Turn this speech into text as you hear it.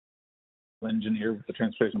engineer with the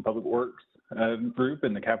Transportation and Public Works group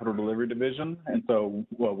in the Capital Delivery Division. And so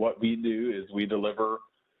what we do is we deliver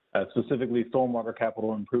specifically stormwater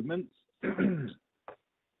capital improvements. And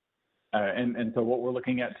so what we're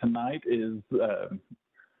looking at tonight is the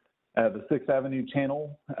 6th Avenue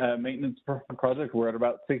Channel maintenance project. We're at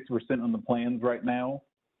about 60% on the plans right now.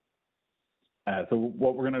 So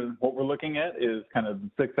what we're looking at is kind of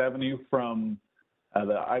 6th Avenue from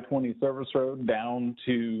the I-20 service road down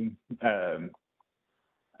to the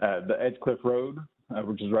Edgecliff Road,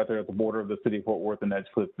 which is right there at the border of the city of Fort Worth and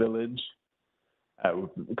Edgecliff Village.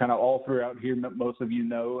 Kind of all throughout here, most of you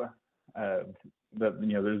know that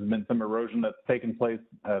there's been some erosion that's taken place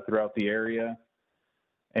throughout the area.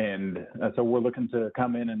 And so we're looking to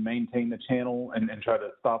come in and maintain the channel and try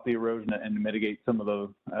to stop the erosion and mitigate some of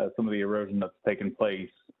the erosion that's taken place.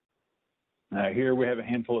 Here we have a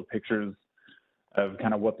handful of pictures of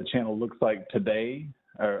kind of what the channel looks like today,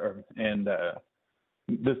 and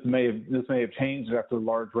this may have changed after a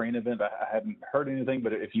large rain event. I haven't heard anything,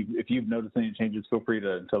 but if you've noticed any changes, feel free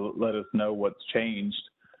to let us know what's changed.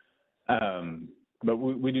 But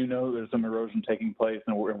we do know there's some erosion taking place,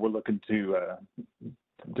 and we're looking to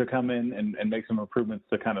come in and make some improvements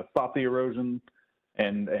to kind of stop the erosion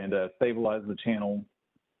and stabilize the channel.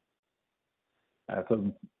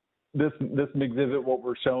 So this exhibit, what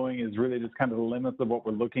we're showing is really just kind of the limits of what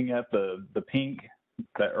we're looking at. The pink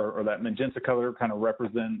or that magenta color kind of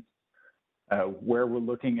represents where we're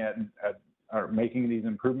looking at making these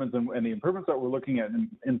improvements, and the improvements that we're looking at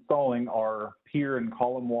installing are pier and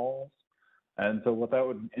column walls. And so what that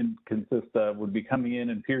would consist of would be coming in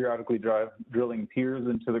and periodically drilling piers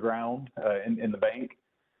into the ground in the bank,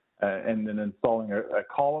 and then installing a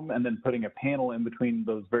column, and then putting a panel in between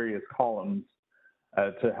those various columns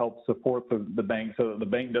to help support the bank so that the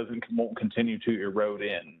bank won't continue to erode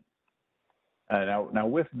in. Now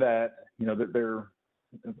with that, I'm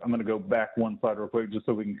going to go back one slide real quick just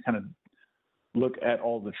so we can kind of look at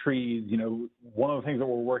all the trees. One of the things that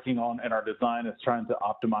we're working on in our design is trying to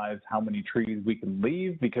optimize how many trees we can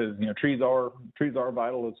leave, because trees are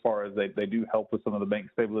vital as far as they do help with some of the bank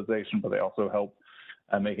stabilization, but they also help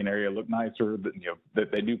make an area look nicer. That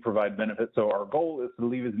they do provide benefits. So our goal is to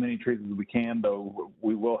leave as many trees as we can, though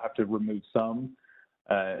we will have to remove some.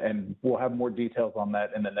 And we'll have more details on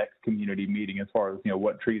that in the next community meeting as far as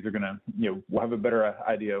what trees are going to, we'll have a better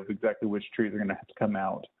idea of exactly which trees are going to have to come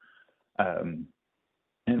out. And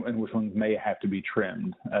which ones may have to be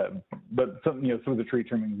trimmed. But some of the tree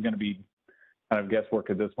trimming is going to be kind of guesswork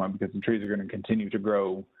at this point, because the trees are going to continue to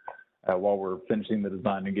grow while we're finishing the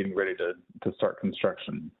design and getting ready to start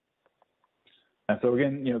construction. And so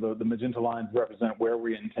again, the magenta lines represent where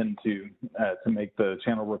we intend to make the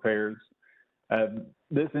channel repairs.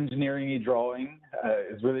 This engineering drawing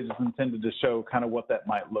is really just intended to show kind of what that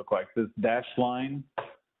might look like. This dashed line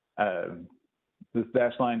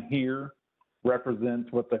here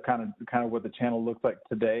represents what the kind of what the channel looks like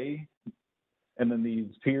today. And then these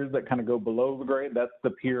piers that kind of go below the grade, that's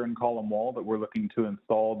the pier and column wall that we're looking to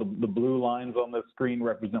install. The blue lines on the screen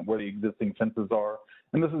represent where the existing fences are.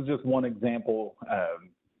 And this is just one example.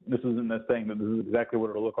 This isn't saying that this is exactly what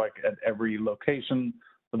it'll look like at every location,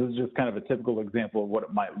 but this is just kind of a typical example of what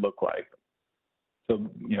it might look like. So,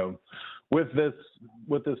 with this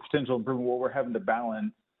potential improvement, what we're having to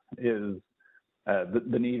balance is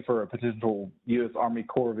the need for a potential U.S. Army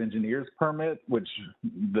Corps of Engineers permit, which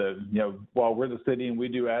while we're the city and we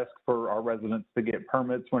do ask for our residents to get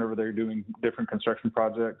permits whenever they're doing different construction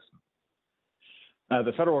projects,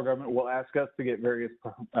 the federal government will ask us to get various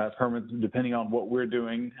permits depending on what we're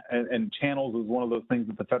doing, and channels is one of those things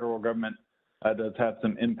that the federal government does have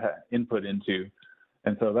some input into.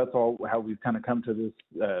 And so that's how we've kind of come to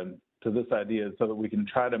this idea, so that we can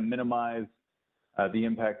try to minimize the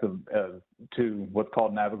impact to what's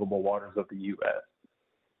called navigable waters of the U.S.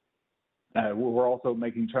 We're also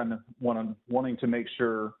wanting to make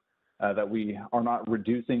sure that we are not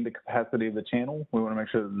reducing the capacity of the channel. We want to make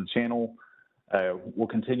sure that the channel will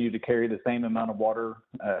continue to carry the same amount of water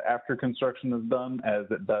after construction is done as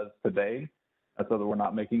it does today, so that we're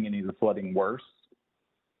not making any of the flooding worse.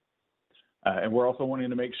 And we're also wanting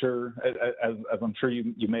to make sure, as I'm sure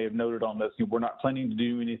you may have noted on this, we're not planning to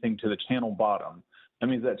do anything to the channel bottom. That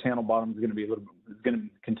means that channel bottom is going to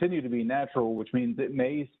continue to be natural, which means it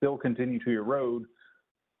may still continue to erode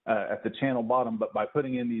at the channel bottom. But by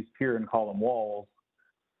putting in these pier and column walls,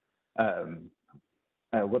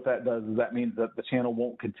 what that does is that means that the channel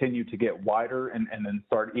won't continue to get wider and then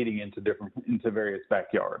start eating into various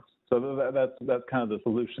backyards. So that's kind of the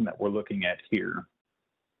solution that we're looking at here.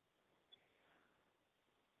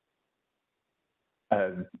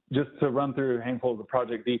 Just to run through a handful of the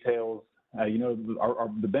project details,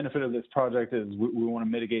 the benefit of this project is we want to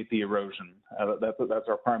mitigate the erosion. That's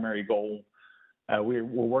our primary goal. We're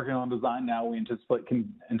working on design now. We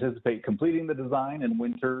anticipate completing the design in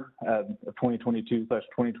winter of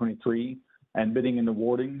 2022/2023 and bidding and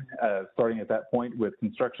awarding starting at that point, with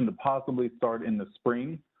construction to possibly start in the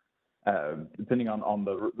spring, depending on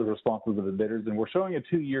the responses of the bidders. And we're showing a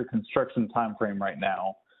 2-year construction timeframe right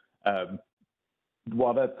now.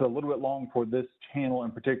 While that's a little bit long for this channel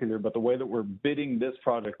in particular, but the way that we're bidding this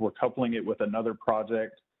project, we're coupling it with another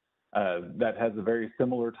project that has a very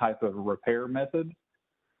similar type of repair method.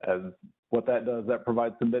 What that does, that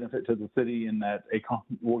provides some benefit to the city in that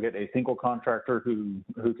we'll get a single contractor who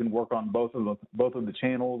can work on both of the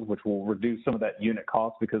channels, which will reduce some of that unit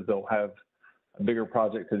cost because they'll have a bigger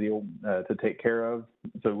project to deal to take care of.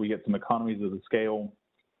 So we get some economies of the scale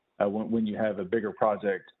when you have a bigger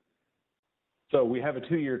project. So we have a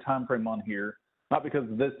 2-year time frame on here, not because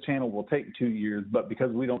this channel will take 2 years, but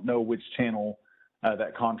because we don't know which channel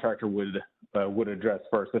that contractor would address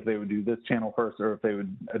first, if they would do this channel first or if they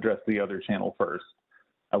would address the other channel first.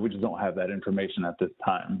 We just don't have that information at this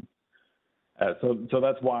time. So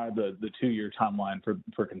that's why the 2-year timeline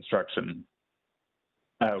for construction.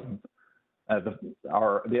 The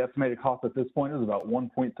estimated cost at this point is about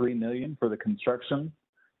 $1.3 million for the construction,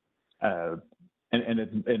 and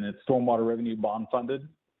it's stormwater revenue bond funded.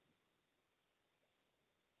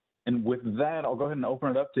 And with that, I'll go ahead and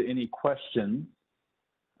open it up to any questions.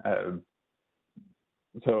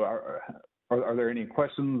 So are there any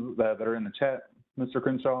questions that are in the chat, Mr.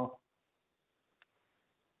 Crenshaw?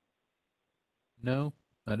 No,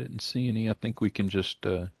 I didn't see any. I think we can just,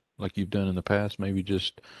 like you've done in the past, maybe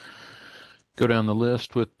just go down the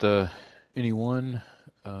list with anyone.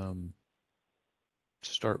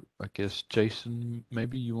 Start, I guess, Jason,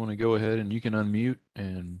 maybe you want to go ahead and you can unmute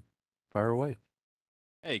and fire away.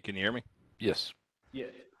 Hey, can you hear me? Yes. Yes.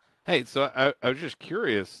 Hey, so I was just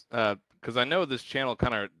curious, because I know this channel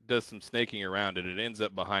kind of does some snaking around and it ends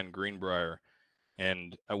up behind Greenbrier.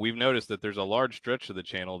 And we've noticed that there's a large stretch of the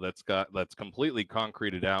channel that's completely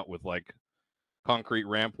concreted out with like concrete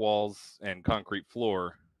ramp walls and concrete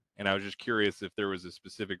floor. And I was just curious if there was a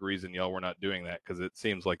specific reason y'all were not doing that, because it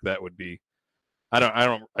seems like that would be, I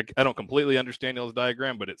don't completely understand y'all's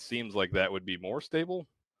diagram, but it seems like that would be more stable.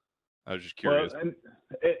 I was just curious. Well,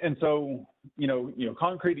 and so,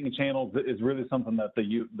 concreting channels is really something that the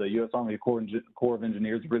U.S. Army Corps of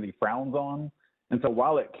Engineers really frowns on. And so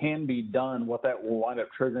while it can be done, what that will wind up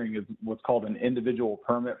triggering is what's called an individual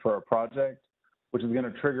permit for a project, which is going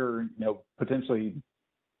to trigger, potentially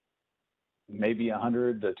maybe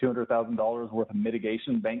 $100,000 to $200,000 worth of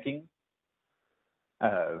mitigation banking,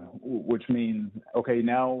 which means, okay,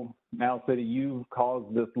 now city, you've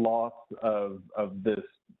caused this loss of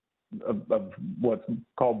what's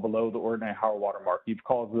called below the ordinary high water mark. You've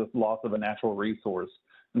caused this loss of a natural resource.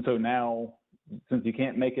 And so now, since you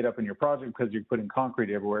can't make it up in your project because you're putting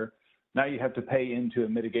concrete everywhere, now you have to pay into a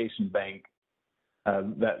mitigation bank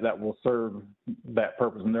that will serve that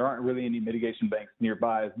purpose. And there aren't really any mitigation banks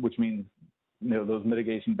nearby, which means those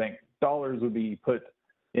mitigation bank dollars would be put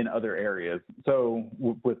in other areas. So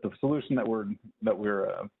with the solution that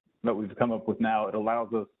we've come up with now, it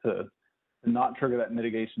allows us to not trigger that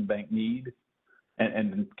mitigation bank need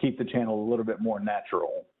and keep the channel a little bit more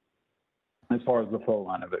natural as far as the flow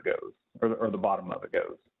line of it goes, or the bottom of it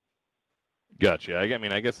goes. Gotcha. I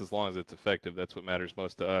mean, I guess as long as it's effective, that's what matters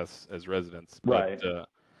most to us as residents. Right. But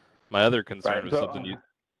my other concern was so, something you.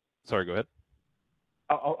 Sorry, go ahead.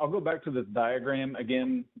 I'll go back to this diagram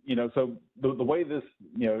again. So the way this,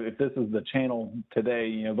 if this is the channel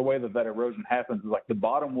today, the way that erosion happens is like the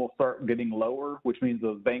bottom will start getting lower, which means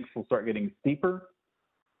those banks will start getting steeper,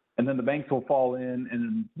 and then the banks will fall in,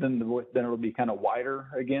 and then it'll be kind of wider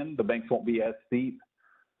again. The banks won't be as steep.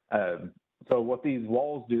 So what these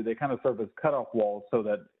walls do, they kind of serve as cutoff walls, so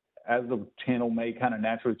that as the channel may kind of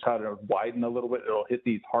naturally try to widen a little bit, it'll hit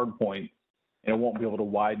these hard points, and it won't be able to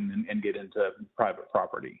widen and get into private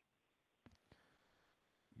property.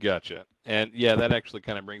 Gotcha. And yeah, that actually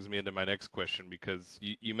kind of brings me into my next question, because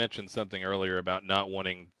you mentioned something earlier about not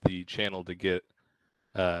wanting the channel to get,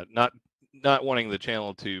 not wanting the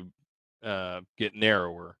channel to get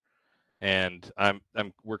narrower. And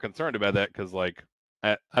we're concerned about that because, like,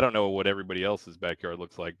 I don't know what everybody else's backyard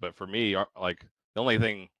looks like, but for me, like, the only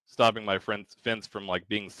thing stopping my friend's fence from like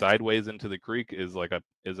being sideways into the creek is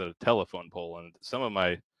a telephone pole. And some of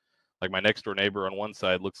my next door neighbor on one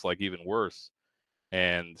side looks like even worse.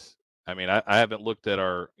 And I mean, I haven't looked at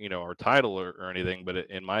our title or anything, but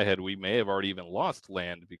in my head, we may have already even lost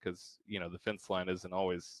land because, the fence line isn't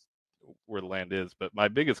always where the land is. But my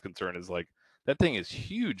biggest concern is like that thing is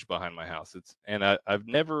huge behind my house. I've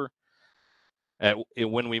never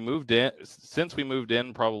when we moved in, since we moved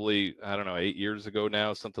in, probably, I don't know, 8 years ago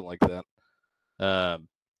now, something like that.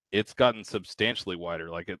 It's gotten substantially wider,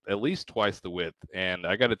 like at least twice the width. And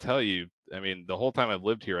I got to tell you, I mean, the whole time I've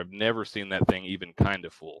lived here, I've never seen that thing even kind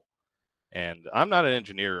of full. And I'm not an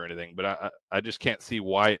engineer or anything, but I just can't see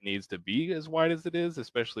why it needs to be as wide as it is,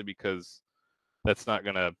 especially because that's not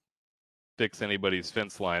going to fix anybody's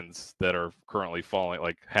fence lines that are currently falling,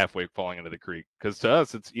 like halfway falling into the creek. Because to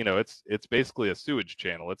us, it's, you know, it's basically a sewage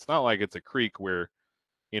channel. It's not like it's a creek where,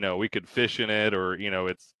 you know, we could fish in it, or, you know,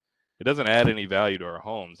 it doesn't add any value to our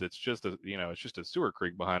homes. It's just a, you know, it's just a sewer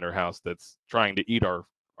creek behind our house that's trying to eat our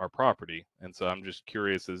property. And so I'm just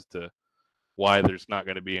curious as to why there's not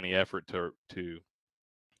going to be any effort to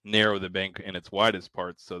narrow the bank in its widest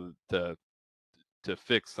parts, so that to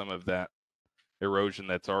fix some of that erosion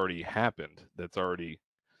that's already happened. That's already,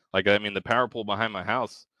 like, I mean, the power pole behind my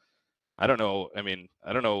house, I don't know. I mean,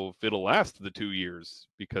 I don't know if it'll last the 2 years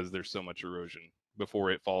because there's so much erosion before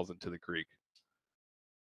it falls into the creek.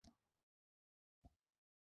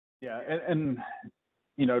 Yeah, and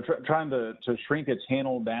you know, trying to shrink a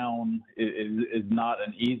channel down is not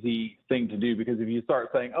an easy thing to do, because if you start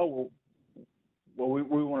saying, oh, well,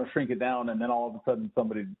 we want to shrink it down, and then all of a sudden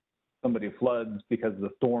somebody floods because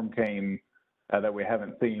the storm came that we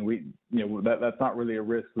haven't seen, you know, that's not really a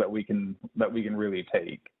risk that we can really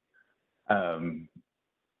take.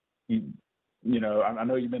 You know, I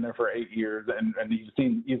know you've been there for 8 years, and you've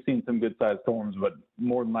seen some good sized storms, but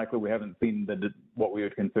more than likely we haven't seen what we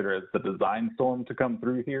would consider as the design storm to come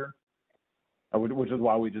through here, which is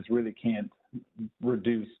why we just really can't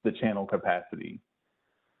reduce the channel capacity.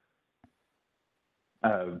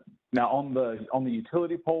 Now on the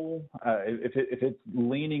utility pole, if it's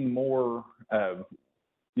leaning more,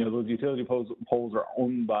 you know, those utility poles are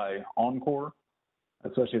owned by Encore,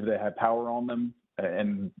 especially if they have power on them,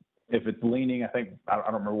 and if it's leaning, I don't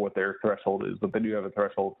remember what their threshold is, but they do have a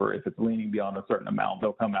threshold for if it's leaning beyond a certain amount,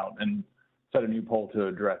 they'll come out and set a new pole to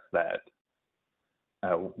address that.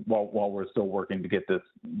 While we're still working to get this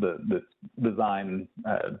design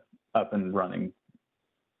up and running.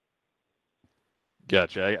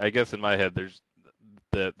 Gotcha. I guess in my head, there's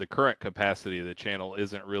the current capacity of the channel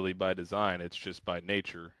isn't really by design; it's just by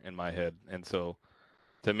nature in my head. And so,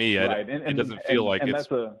 to me, right. it doesn't feel like it's.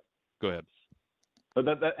 Go ahead. But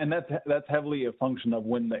that's heavily a function of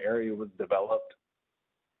when the area was developed.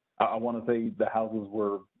 I want to say the houses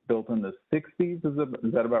were built in the 60s.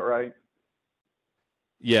 Is that about right?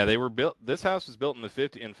 Yeah, they were built. This house was built in the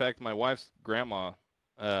 50s. In fact, my wife's grandma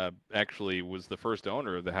actually was the first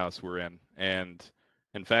owner of the house we're in. And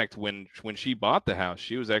in fact, when she bought the house,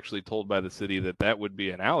 she was actually told by the city that would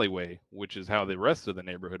be an alleyway, which is how the rest of the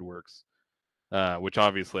neighborhood works. Which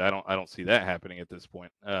obviously I don't see that happening at this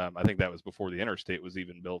point. I think that was before the interstate was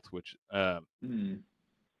even built. Which,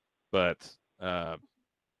 but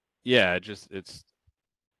yeah, it just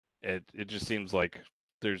seems like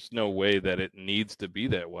there's no way that it needs to be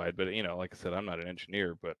that wide. But you know, like I said, I'm not an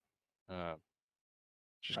engineer, but it's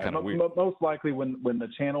just kind of weird. Most likely, when the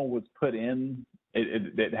channel was put in,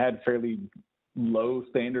 it had fairly low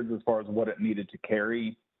standards as far as what it needed to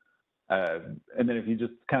carry. And then if you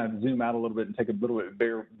just kind of zoom out a little bit and take a little bit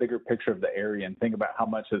bigger picture of the area and think about how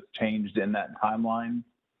much has changed in that timeline,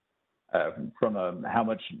 from how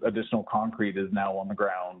much additional concrete is now on the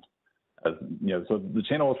ground. You know, so the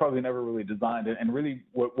channel was probably never really designed, and really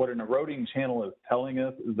what an eroding channel is telling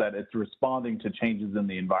us is that it's responding to changes in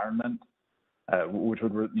the environment, which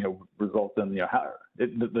would result in how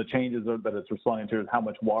the changes that it's responding to is how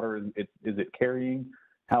much water is it carrying,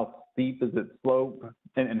 how steep is its slope,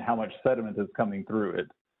 and how much sediment is coming through it.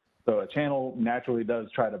 So a channel naturally does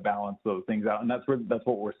try to balance those things out, and that's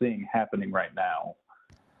what we're seeing happening right now.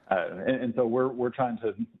 And so we're trying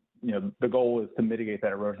to, the goal is to mitigate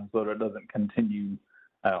that erosion so that it doesn't continue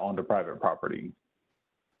onto private property.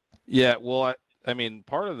 Yeah, well, I mean,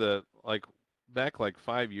 part of the back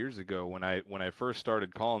 5 years ago when I first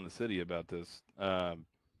started calling the city about this,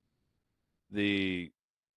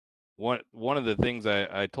 one of the things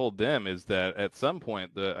I told them is that at some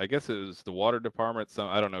point I guess it was the water department,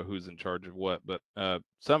 I don't know who's in charge of what, but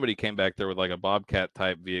somebody came back there with like a Bobcat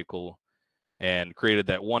type vehicle and created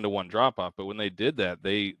that 1-to-1 drop off. But when they did that,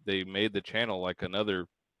 they made the channel like another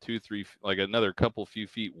 2-3, like another couple few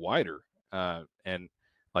feet wider, and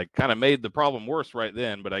kind of made the problem worse right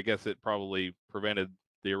then. But I guess it probably prevented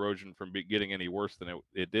the erosion from getting any worse than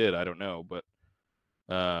it did. I don't know, but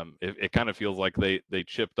it kind of feels like they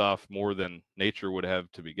chipped off more than nature would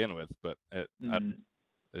have to begin with. But it's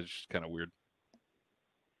just kind of weird.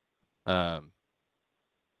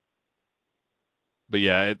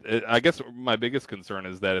 yeah, I guess my biggest concern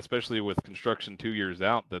is that, especially with construction 2 years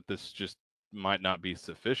out, that this just might not be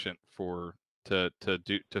sufficient to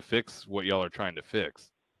fix what y'all are trying to fix.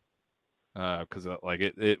 Because like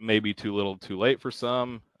it may be too little, too late for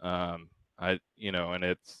some. And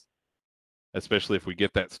it's especially if we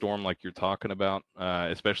get that storm like you're talking about,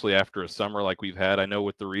 especially after a summer like we've had. I know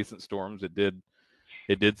with the recent storms, it did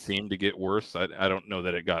seem to get worse. I don't know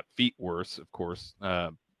that it got feet worse, of course,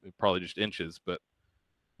 probably just inches, but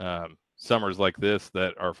summers like this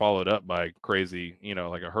that are followed up by crazy,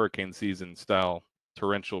 like a hurricane season style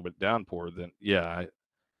torrential but downpour, then yeah,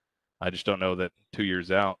 I just don't know that 2 years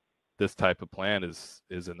out this type of plan is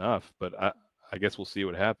enough. But I guess we'll see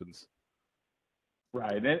what happens.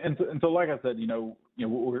 Right, and so like I said,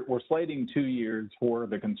 we're slating 2 years for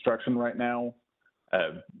the construction right now,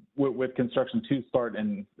 with construction to start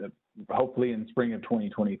in hopefully in spring of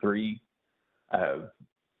 2023.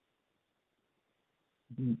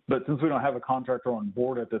 But since we don't have a contractor on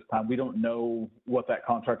board at this time, we don't know what that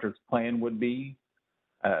contractor's plan would be,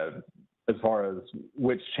 as far as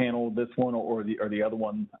which channel this one or the other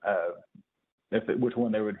one, which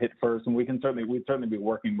one they would hit first. And we'd certainly be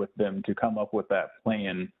working with them to come up with that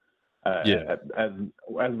plan,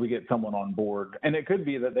 as we get someone on board. And it could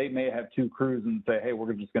be that they may have two crews and say, hey,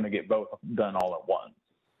 we're just going to get both done all at once.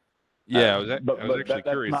 Yeah, I was actually that's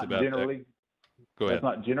curious not about generally, that. Go ahead. That's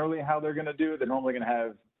not generally how they're going to do it. They're normally going to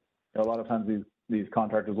have, a lot of times these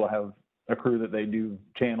contractors will have a crew that they do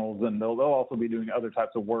channels, and they'll also be doing other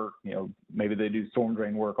types of work. Maybe they do storm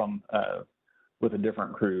drain work on with a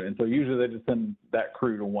different crew, and so usually they just send that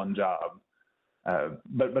crew to one job.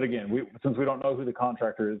 But again, since we don't know who the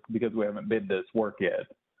contractor is because we haven't bid this work yet,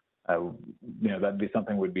 that'd be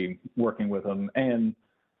something we'd be working with them. And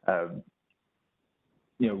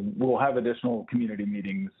we'll have additional community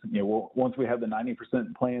meetings. Once we have the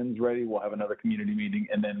 90% plans ready, we'll have another community meeting.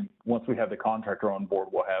 And then once we have the contractor on board,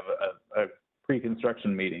 we'll have a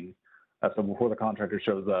pre-construction meeting. So before the contractor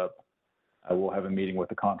shows up, we'll have a meeting with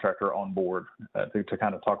the contractor on board to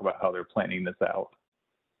kind of talk about how they're planning this out.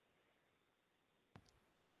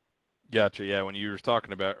 Gotcha. Yeah, when you were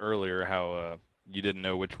talking about earlier how you didn't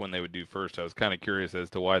know which one they would do first, I was kind of curious as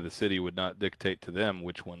to why the city would not dictate to them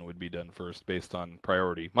which one would be done first based on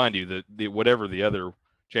priority. Mind you, the whatever the other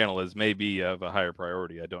channel is may be of a higher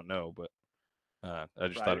priority. I don't know, but I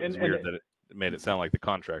just thought it was weird that it made it sound like the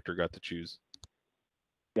contractor got to choose.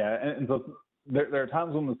 Yeah, and so there are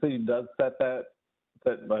times when the city does set a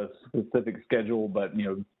specific schedule, but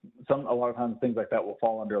a lot of times things like that will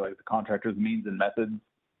fall under like the contractor's means and methods.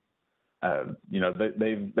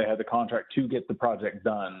 They had the contract to get the project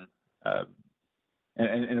done,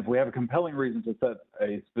 and if we have a compelling reason to set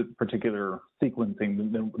a particular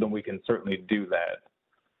sequencing, then we can certainly do that.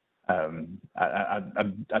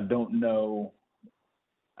 I don't know.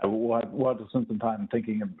 We'll have to spend some time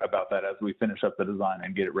thinking about that as we finish up the design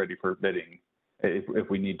and get it ready for bidding,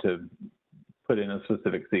 if we need to put in a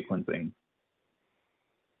specific sequencing.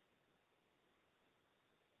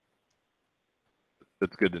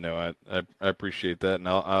 That's good to know. I appreciate that, and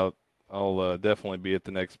I'll definitely be at the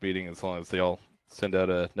next meeting as long as they all send out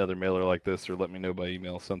another mailer like this or let me know by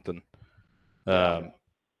email something. Like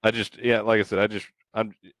I said,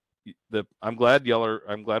 I'm glad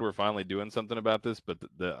I'm glad we're finally doing something about this, but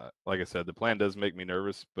like I said, the plan does make me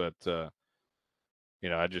nervous, but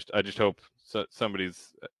I just hope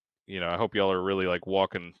somebody's, I hope y'all are really like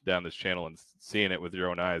walking down this channel and seeing it with your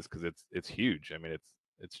own eyes, because it's huge. I mean,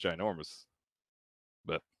 it's ginormous.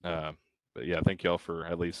 But yeah, thank y'all for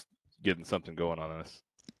at least getting something going on this.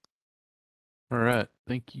 All right.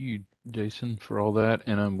 Thank you, Jason, for all that.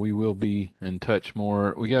 And we will be in touch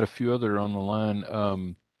more. We got a few other on the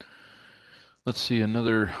line. Let's see,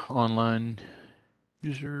 another online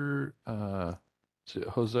user. Is it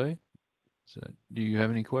Jose? Do you have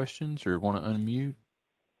any questions or want to unmute?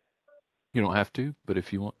 You don't have to, but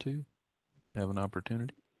if you want to, have an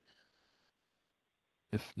opportunity.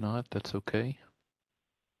 If not, that's okay.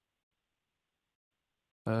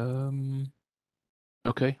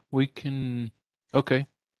 Okay, we can. Okay,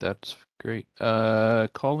 that's great.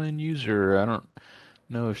 Call in user. I don't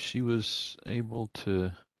know if she was able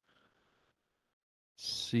to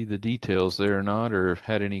see the details there or not, or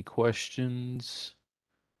had any questions.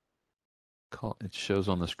 It shows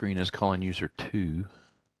on the screen as calling user 2.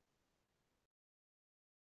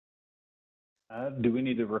 Do we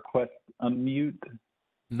need to request unmute?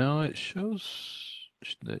 No, it shows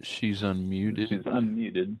that she's unmuted. She's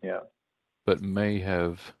unmuted, yeah. But may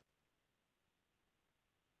have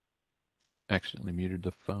accidentally muted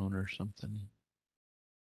the phone or something.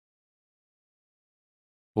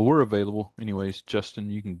 Well, we're available anyways. Justin,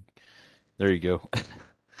 you can There you go.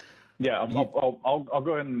 Yeah, I'll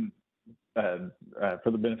go ahead and for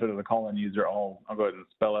the benefit of the call-in user, I'll go ahead and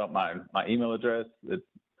spell out my email address. It's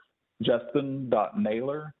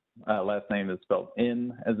Justin.Naylor. Last name is spelled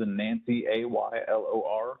N as in Nancy,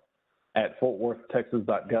 AYLOR, at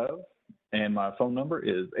fortworthtexas.gov. And my phone number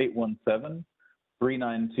is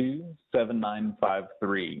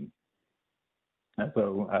 817-392-7953. And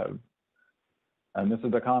so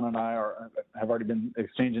Mr. Dakan and I have already been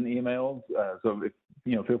exchanging emails. So if,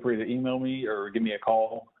 feel free to email me or give me a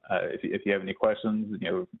call if you have any questions.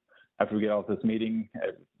 After we get off this meeting,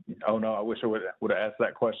 oh no, I wish I would have asked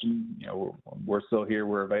that question. We're still here.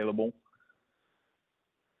 We're available.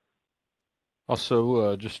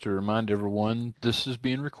 Also, just to remind everyone, this is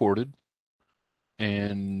being recorded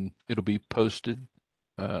and it'll be posted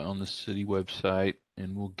on the city website,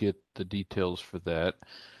 and we'll get the details for that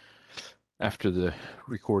after the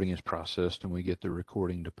recording is processed and we get the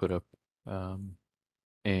recording to put up.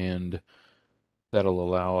 And that'll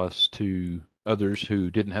allow us to, others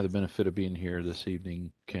who didn't have the benefit of being here this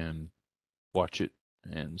evening can watch it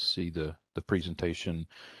and see the presentation.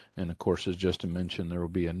 And of course, as Justin mentioned, there will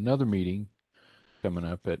be another meeting coming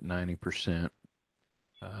up at 90%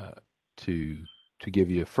 to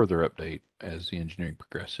give you a further update as the engineering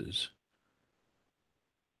progresses.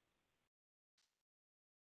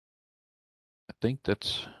 I think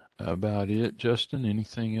that's about it. Justin,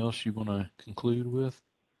 anything else you want to conclude with?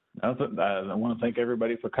 I want to thank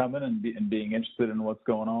everybody for coming and being interested in what's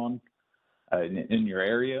going on in your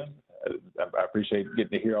area. I appreciate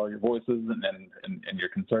getting to hear all your voices and your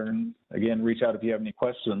concerns. Again, reach out if you have any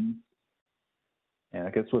questions. And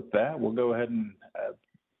I guess with that, we'll go ahead and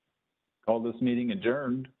call this meeting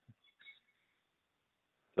adjourned.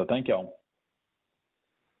 So thank y'all.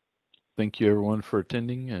 Thank you everyone for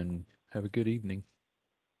attending, and have a good evening.